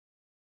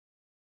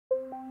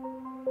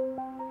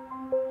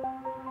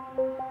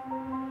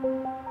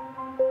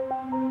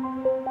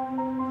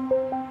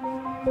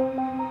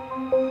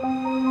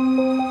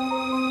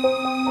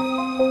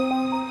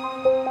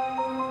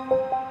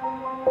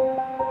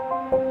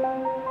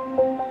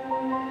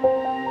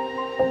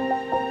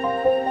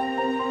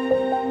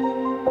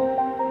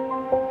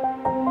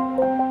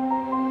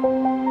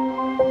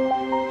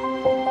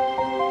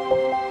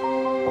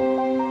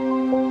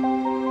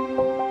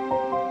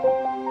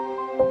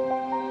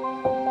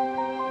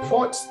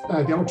what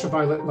the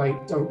ultraviolet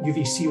light,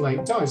 UVC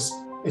light, does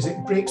is it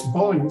breaks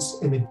bonds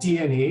in the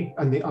DNA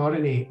and the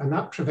RNA, and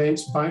that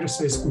prevents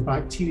viruses and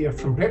bacteria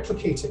from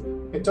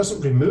replicating. It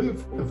doesn't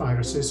remove the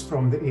viruses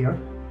from the air,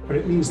 but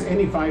it means that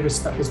any virus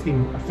that has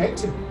been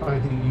affected by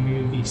the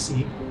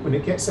UVC, when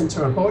it gets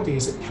into our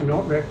bodies, it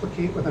cannot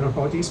replicate within our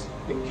bodies.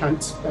 It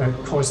can't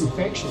cause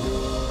infection.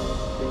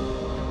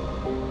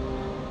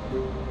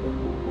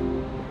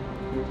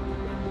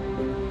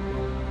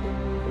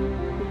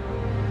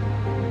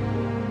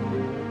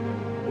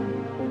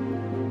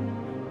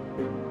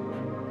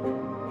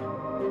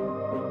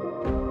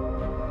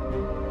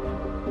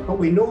 But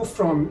we know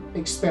from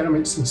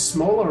experiments in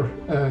smaller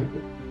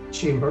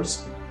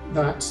chambers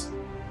that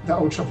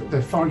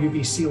the far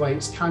UVC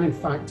lights can in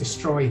fact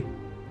destroy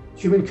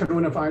human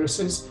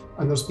coronaviruses,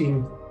 and there's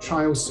been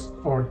trials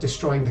for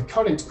destroying the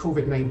current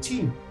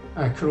COVID-19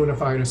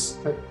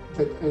 coronavirus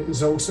that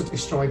is also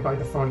destroyed by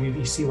the far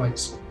UVC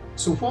lights.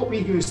 So what we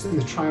used in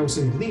the trials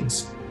in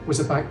Leeds was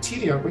a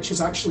bacteria which is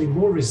actually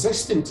more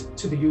resistant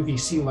to the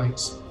UVC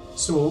lights.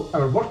 So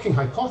our working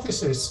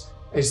hypothesis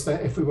is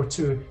that if we were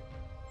to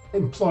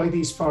employ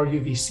these far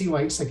UVC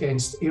lights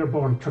against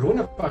airborne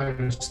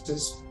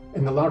coronaviruses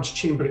in the large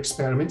chamber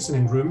experiments and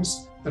in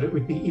rooms, that it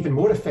would be even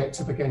more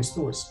effective against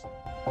those.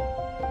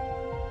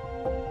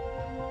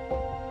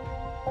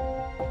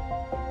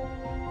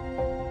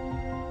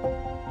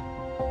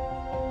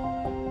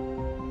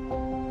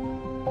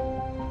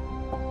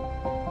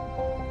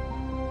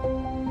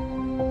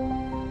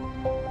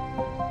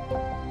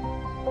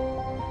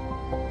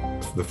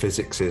 The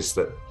physics is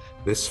that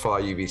this far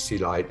UVC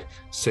light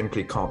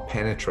simply can't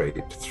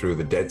penetrate through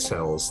the dead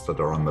cells that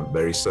are on the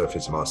very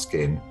surface of our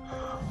skin,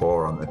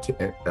 or on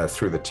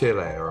through the tear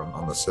layer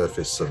on the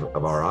surface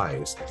of our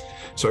eyes.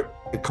 So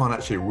it can't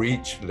actually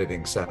reach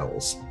living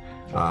cells.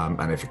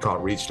 And if it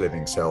can't reach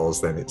living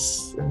cells, then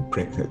it's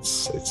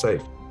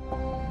safe.